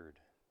really weird.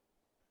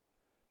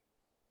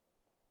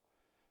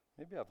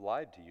 Maybe I've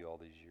lied to you all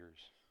these years.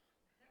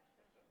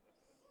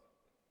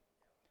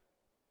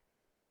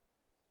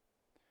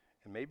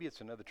 And maybe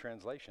it's another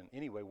translation.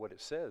 Anyway, what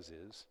it says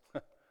is,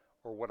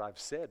 or what I've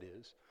said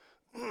is,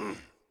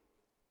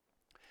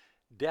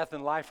 death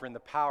and life are in the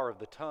power of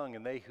the tongue,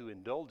 and they who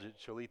indulge it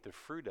shall eat the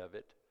fruit of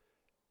it,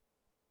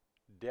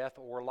 death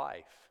or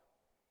life.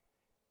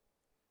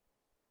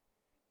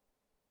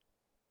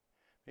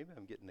 Maybe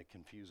I'm getting it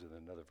confused with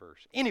another verse.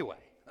 Anyway,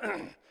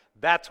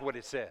 that's what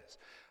it says.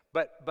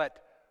 But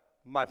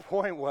my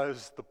point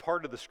was, the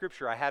part of the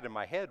scripture I had in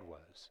my head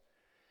was,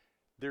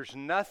 there's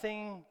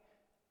nothing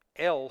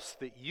else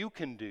that you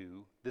can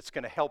do that's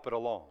going to help it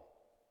along.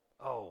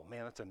 Oh,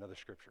 man, that's another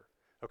scripture.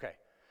 Okay.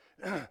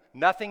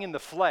 Nothing in the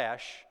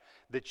flesh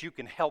that you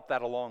can help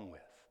that along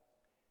with.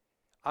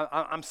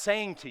 I'm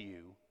saying to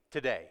you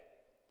today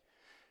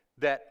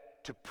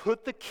that to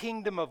put the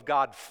kingdom of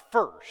God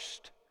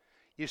first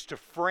is to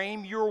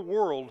frame your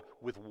world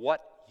with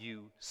what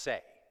you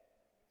say.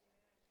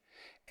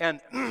 And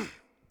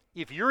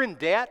if you're in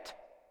debt,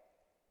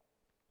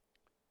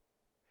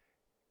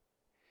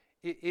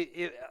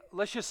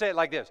 let's just say it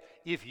like this.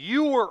 If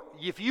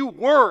you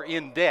were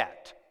in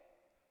debt,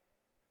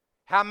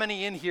 how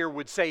many in here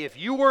would say if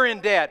you were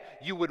in debt,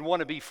 you would want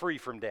to be free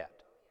from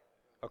debt?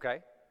 Okay?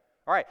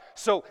 All right.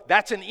 So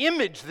that's an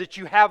image that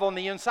you have on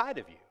the inside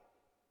of you.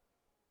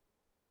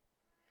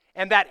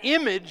 And that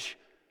image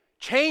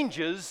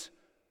changes.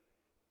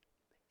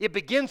 It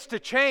begins to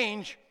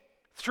change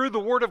through the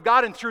Word of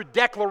God and through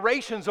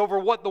declarations over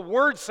what the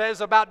Word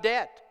says about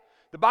debt.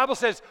 The Bible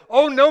says,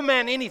 "Owe no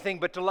man anything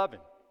but to love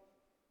him."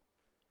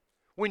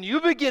 When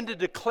you begin to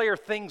declare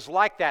things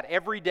like that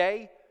every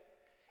day,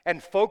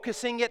 and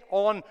focusing it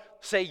on,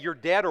 say, your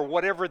debt or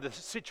whatever the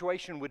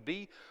situation would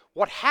be,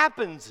 what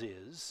happens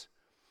is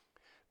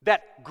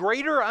that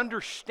greater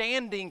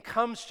understanding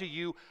comes to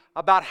you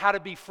about how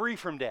to be free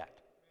from debt.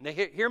 Now,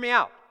 hear me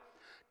out.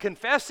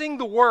 Confessing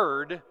the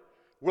word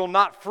will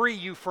not free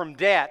you from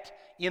debt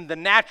in the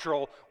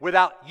natural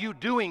without you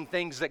doing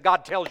things that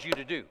God tells you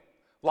to do.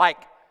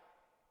 Like,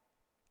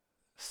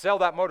 sell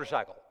that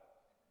motorcycle.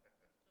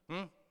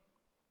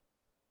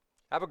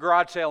 Have a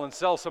garage sale and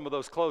sell some of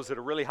those clothes at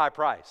a really high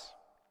price,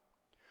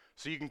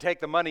 so you can take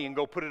the money and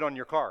go put it on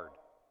your card.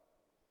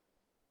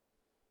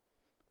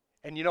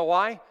 And you know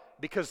why?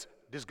 Because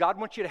does God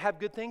want you to have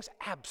good things?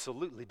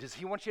 Absolutely. Does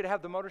He want you to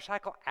have the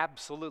motorcycle?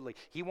 Absolutely.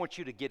 He wants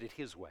you to get it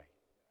His way.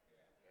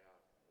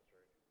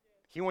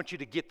 He wants you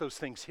to get those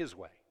things His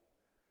way.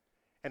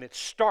 And it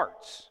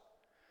starts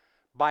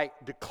by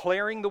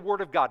declaring the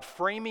Word of God,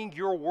 framing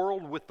your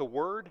world with the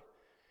Word,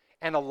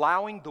 and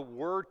allowing the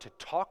Word to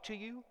talk to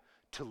you,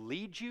 to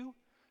lead you,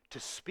 to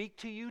speak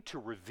to you, to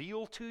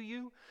reveal to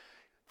you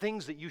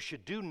things that you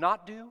should do,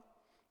 not do,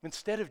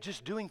 instead of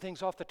just doing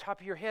things off the top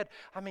of your head.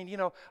 I mean,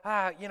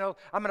 I'm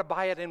going to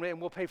buy it and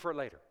we'll pay for it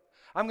later.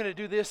 I'm going to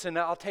do this and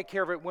I'll take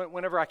care of it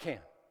whenever I can.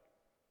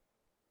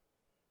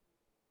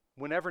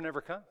 Whenever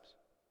never comes.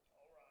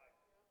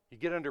 You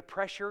get under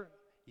pressure.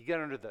 You get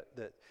under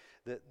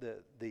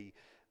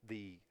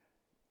the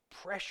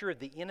pressure of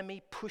the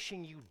enemy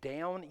pushing you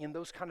down in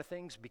those kind of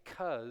things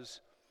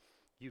because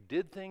you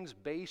did things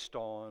based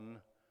on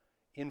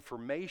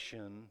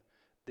information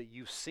that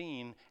you've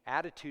seen,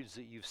 attitudes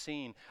that you've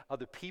seen,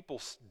 other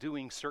people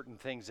doing certain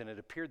things, and it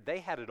appeared they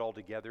had it all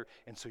together,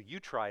 and so you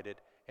tried it,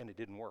 and it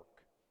didn't work.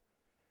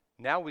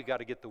 Now we got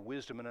to get the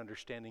wisdom and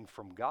understanding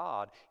from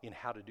God in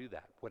how to do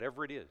that,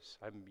 whatever it is.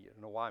 I don't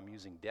know why I'm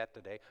using debt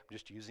today. I'm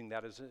just using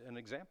that as an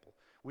example.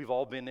 We've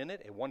all been in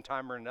it at one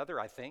time or another,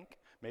 I think.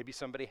 Maybe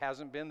somebody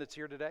hasn't been that's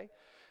here today,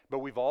 but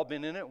we've all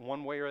been in it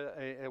one way or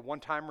at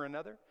one time or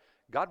another.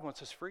 God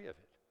wants us free of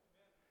it.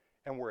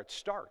 And where it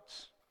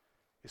starts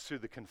is through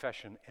the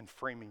confession and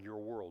framing your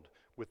world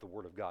with the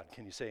Word of God.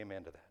 Can you say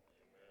amen to that?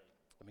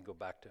 Let me go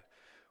back to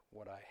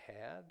what I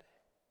had,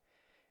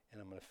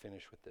 and I'm going to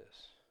finish with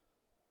this.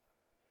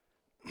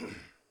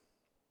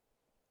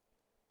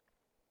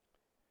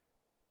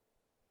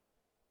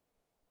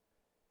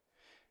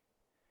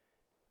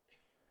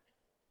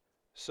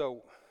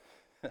 So,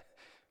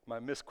 my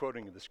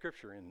misquoting of the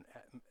scripture in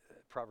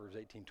Proverbs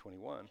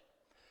 18:21,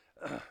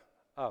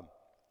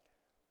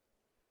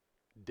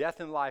 death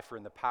and life are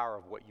in the power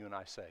of what you and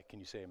I say. Can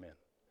you say amen?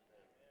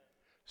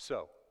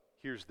 So,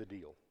 here's the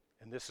deal,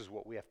 and this is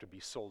what we have to be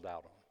sold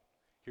out on.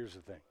 Here's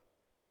the thing.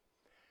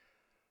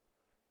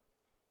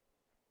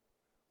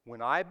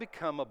 When I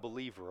become a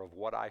believer of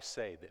what I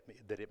say,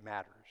 that it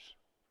matters,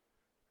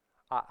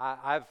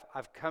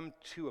 I've come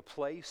to a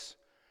place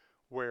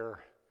where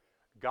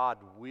God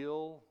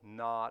will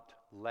not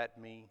let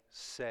me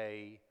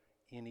say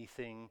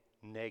anything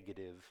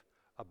negative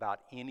about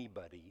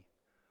anybody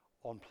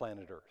on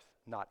planet Earth.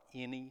 Not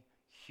any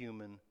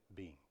human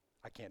being.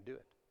 I can't do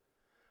it.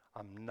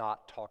 I'm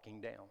not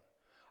talking down.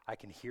 I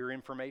can hear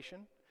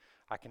information.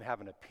 I can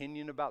have an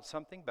opinion about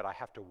something, but I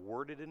have to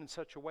word it in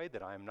such a way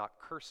that I am not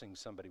cursing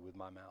somebody with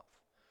my mouth.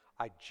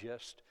 I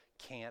just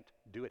can't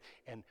do it.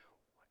 And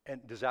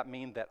does that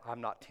mean that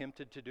I'm not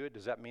tempted to do it?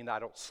 Does that mean I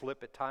don't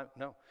slip at times?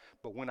 No.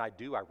 But when I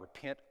do, I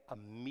repent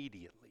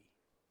immediately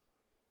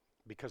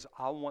because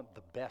I want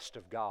the best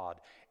of God,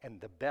 and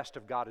the best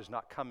of God is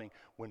not coming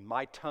when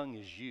my tongue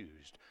is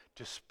used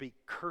to speak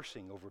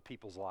cursing over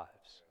people's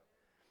lives.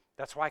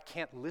 That's why I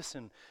can't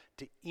listen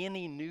to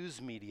any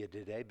news media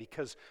today,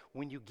 because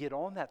when you get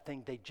on that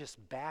thing, they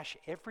just bash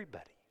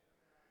everybody.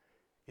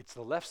 It's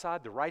the left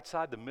side, the right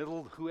side, the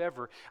middle,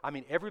 whoever. I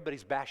mean,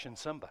 everybody's bashing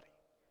somebody.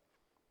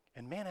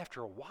 And man,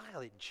 after a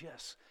while, it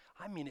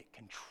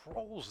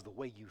controls the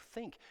way you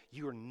think.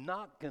 You're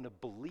not going to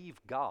believe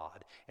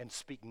God and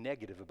speak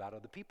negative about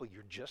other people.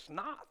 You're just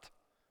not.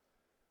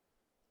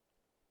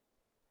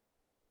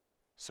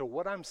 So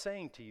what I'm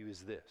saying to you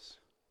is this.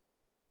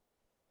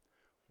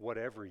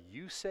 Whatever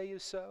you say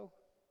is so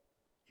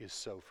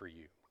for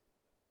you.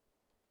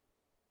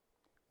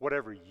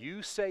 Whatever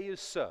you say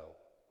is so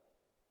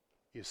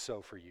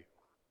for you.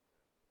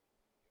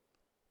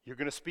 You're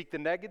going to speak the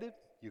negative,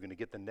 you're going to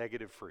get the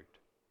negative fruit.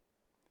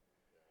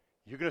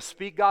 You're going to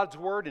speak God's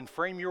word and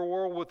frame your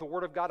world with the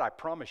word of God. I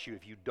promise you,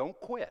 if you don't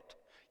quit,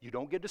 you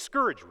don't get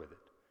discouraged with it,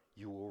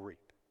 you will reap.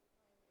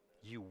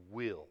 You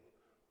will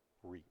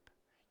reap.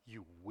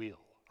 You will.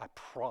 I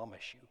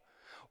promise you.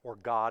 Or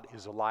God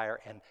is a liar,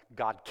 and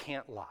God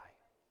can't lie.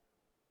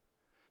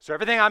 So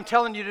everything I'm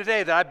telling you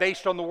today that I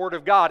based on the Word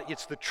of God,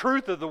 it's the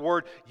truth of the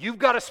Word. You've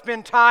got to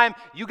spend time.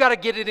 You've got to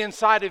get it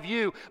inside of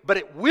you. But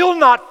it will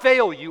not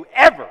fail you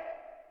ever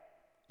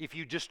if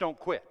you just don't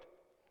quit.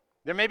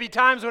 There may be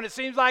times when it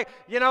seems like,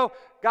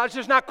 God's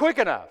just not quick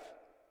enough.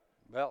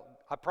 Well,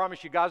 I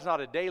promise you, God's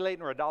not a day late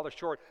nor a dollar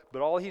short,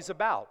 but all He's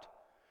about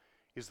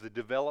is the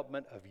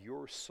development of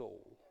your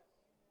soul.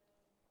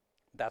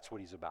 That's what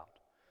He's about.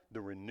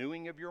 The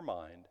renewing of your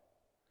mind,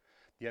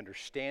 the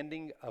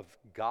understanding of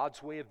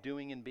God's way of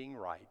doing and being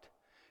right,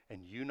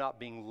 and you not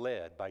being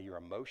led by your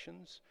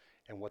emotions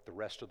and what the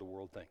rest of the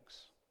world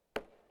thinks.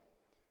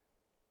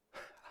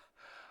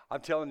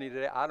 I'm telling you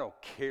today, I don't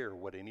care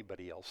what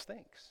anybody else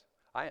thinks.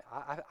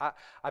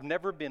 I've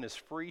never been as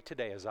free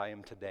today as I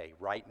am today,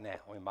 right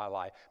now in my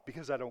life,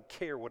 because I don't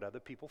care what other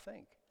people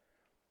think.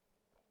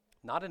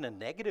 Not in a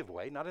negative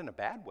way, not in a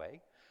bad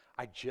way.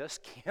 I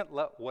just can't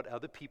let what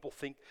other people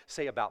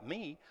say about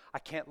me, I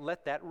can't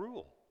let that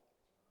rule.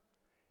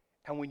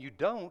 And when you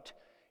don't,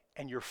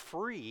 and you're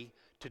free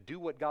to do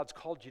what God's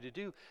called you to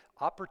do,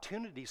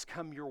 opportunities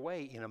come your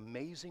way in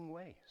amazing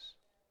ways.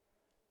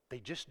 They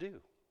just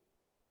do.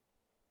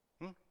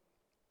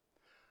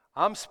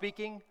 I'm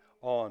speaking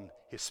on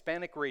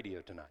Hispanic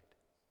radio tonight.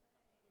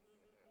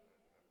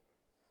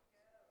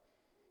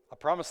 I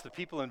promise the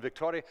people in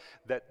Victoria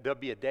that there'll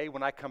be a day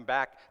when I come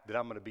back that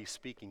I'm going to be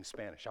speaking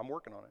Spanish. I'm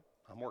working on it.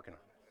 I'm working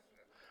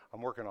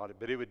on it.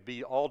 But it would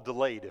be all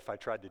delayed if I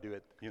tried to do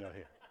it,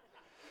 here.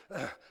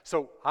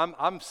 So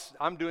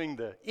I'm doing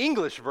the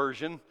English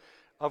version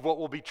of what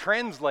will be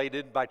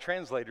translated by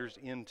translators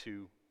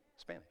into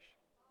Spanish.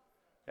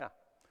 Yeah.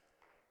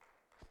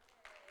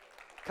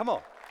 Come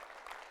on.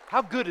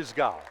 How good is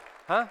God?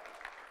 Huh?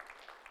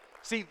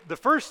 See, the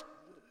first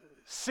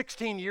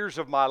 16 years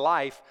of my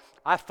life,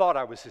 I thought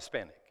I was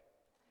Hispanic.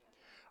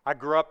 I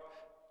grew up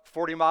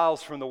 40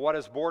 miles from the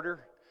Juarez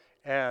border,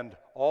 and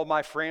all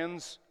my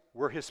friends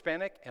were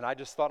Hispanic, and I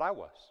just thought I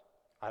was.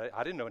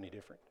 I didn't know any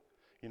different,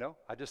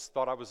 I just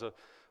thought I was a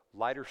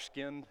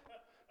lighter-skinned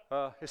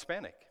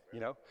Hispanic,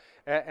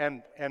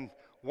 And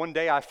one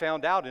day I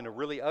found out in a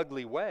really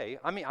ugly way.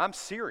 I mean, I'm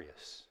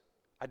serious.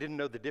 I didn't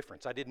know the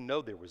difference. I didn't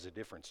know there was a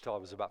difference till I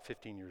was about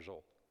 15 years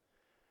old.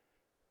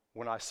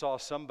 When I saw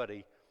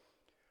somebody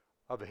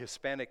of a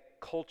Hispanic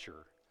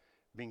culture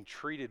being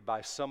treated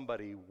by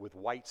somebody with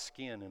white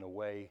skin in a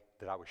way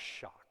that I was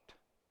shocked.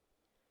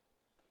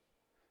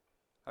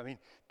 I mean,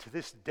 to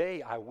this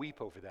day, I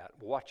weep over that,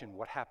 watching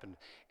what happened.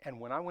 And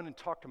when I went and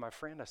talked to my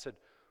friend, I said,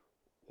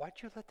 "Why'd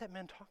you let that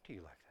man talk to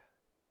you like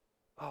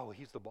that?" "Oh,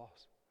 he's the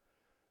boss."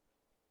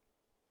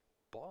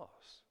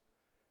 Boss?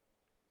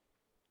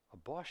 A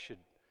boss should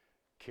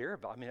care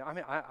about.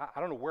 I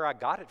don't know where I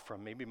got it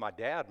from. Maybe my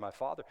dad, my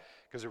father,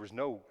 because there was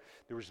no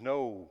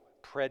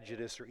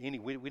prejudice or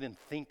we didn't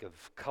think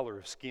of color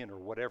of skin or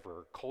whatever,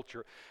 or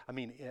culture.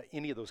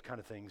 Any of those kind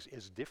of things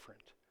is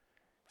different.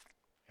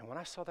 And when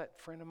I saw that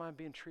friend of mine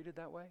being treated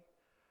that way,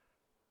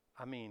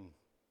 I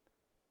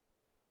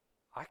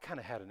kind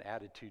of had an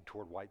attitude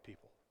toward white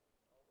people.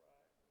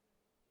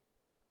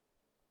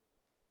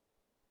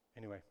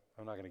 Anyway,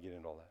 I'm not going to get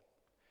into all that.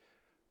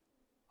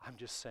 I'm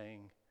just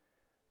saying,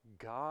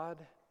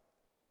 God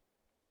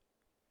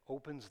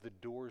opens the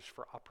doors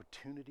for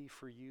opportunity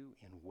for you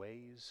in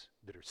ways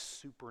that are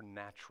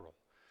supernatural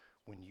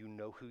when you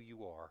know who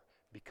you are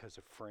because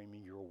of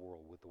framing your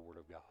world with the Word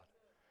of God.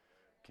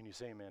 Can you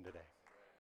say amen today?